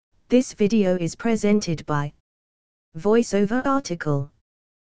This video is presented by VoiceOver article.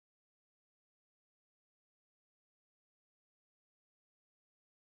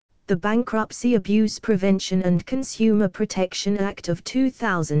 The Bankruptcy Abuse Prevention and Consumer Protection Act of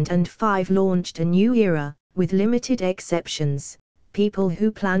 2005 launched a new era, with limited exceptions. People who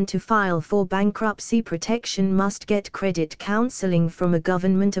plan to file for bankruptcy protection must get credit counseling from a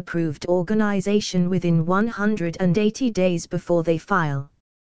government-approved organization within 180 days before they file.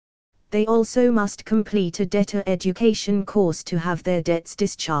 They also must complete a debtor education course to have their debts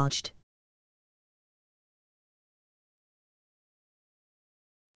discharged.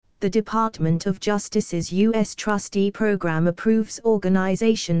 The Department of Justice's U.S. Trustee Program approves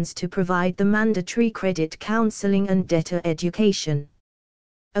organizations to provide the mandatory credit counseling and debtor education.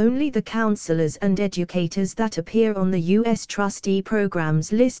 Only the counselors and educators that appear on the U.S. Trustee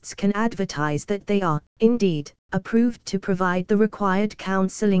Program's lists can advertise that they are, indeed, approved to provide the required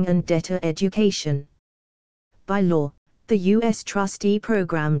counseling and debtor education. By law, the U.S. Trustee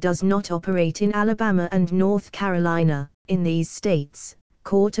Program does not operate in Alabama and North Carolina. In these states,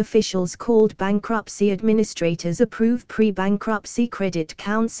 court officials called bankruptcy administrators approve pre-bankruptcy credit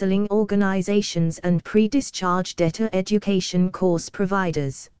counseling organizations and pre-discharge debtor education course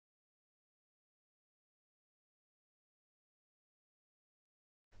providers.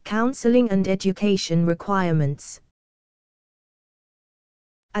 Counseling and education requirements.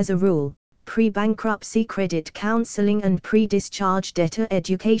 As a rule, pre-bankruptcy credit counseling and pre-discharge debtor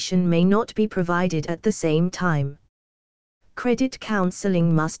education may not be provided at the same time. Credit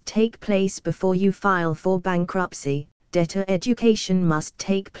counseling must take place before you file for bankruptcy. Debtor education must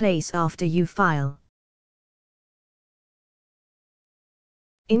take place after you file.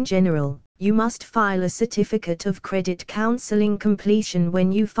 In general, you must file a certificate of credit counseling completion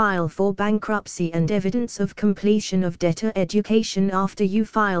when you file for bankruptcy and evidence of completion of debtor education after you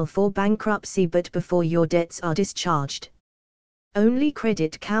file for bankruptcy but before your debts are discharged. Only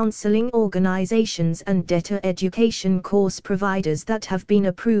credit counseling organizations and debtor education course providers that have been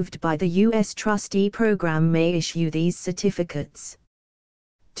approved by the U.S. Trustee Program may issue these certificates.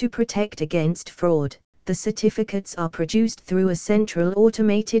 To protect against fraud, the certificates are produced through a central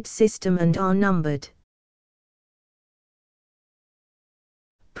automated system and are numbered.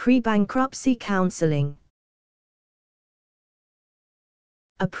 Pre-bankruptcy counseling.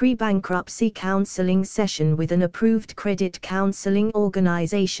 A pre-bankruptcy counseling session with an approved credit counseling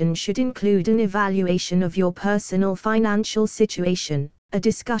organization should include an evaluation of your personal financial situation, a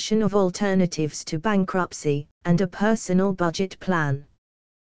discussion of alternatives to bankruptcy, and a personal budget plan.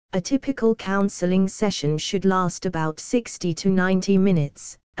 A typical counseling session should last about 60 to 90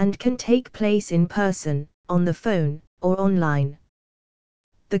 minutes, and can take place in person, on the phone, or online.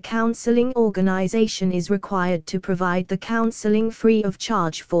 The counseling organization is required to provide the counseling free of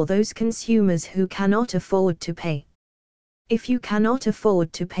charge for those consumers who cannot afford to pay. If you cannot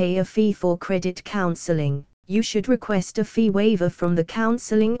afford to pay a fee for credit counseling, you should request a fee waiver from the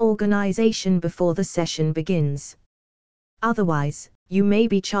counseling organization before the session begins. Otherwise, you may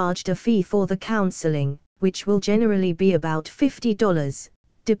be charged a fee for the counseling, which will generally be about $50,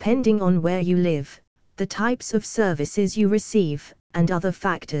 depending on where you live, the types of services you receive, and other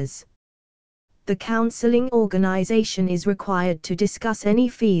factors. The counseling organization is required to discuss any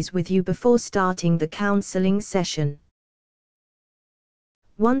fees with you before starting the counseling session.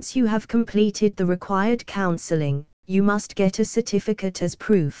 Once you have completed the required counseling, you must get a certificate as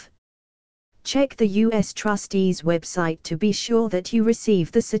proof. Check the U.S. Trustee's website to be sure that you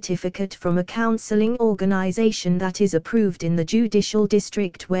receive the certificate from a counseling organization that is approved in the judicial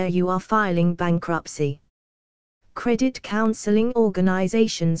district where you are filing bankruptcy. Credit counseling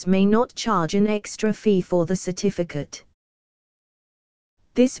organizations may not charge an extra fee for the certificate.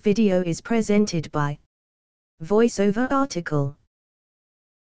 This video is presented by VoiceOver article.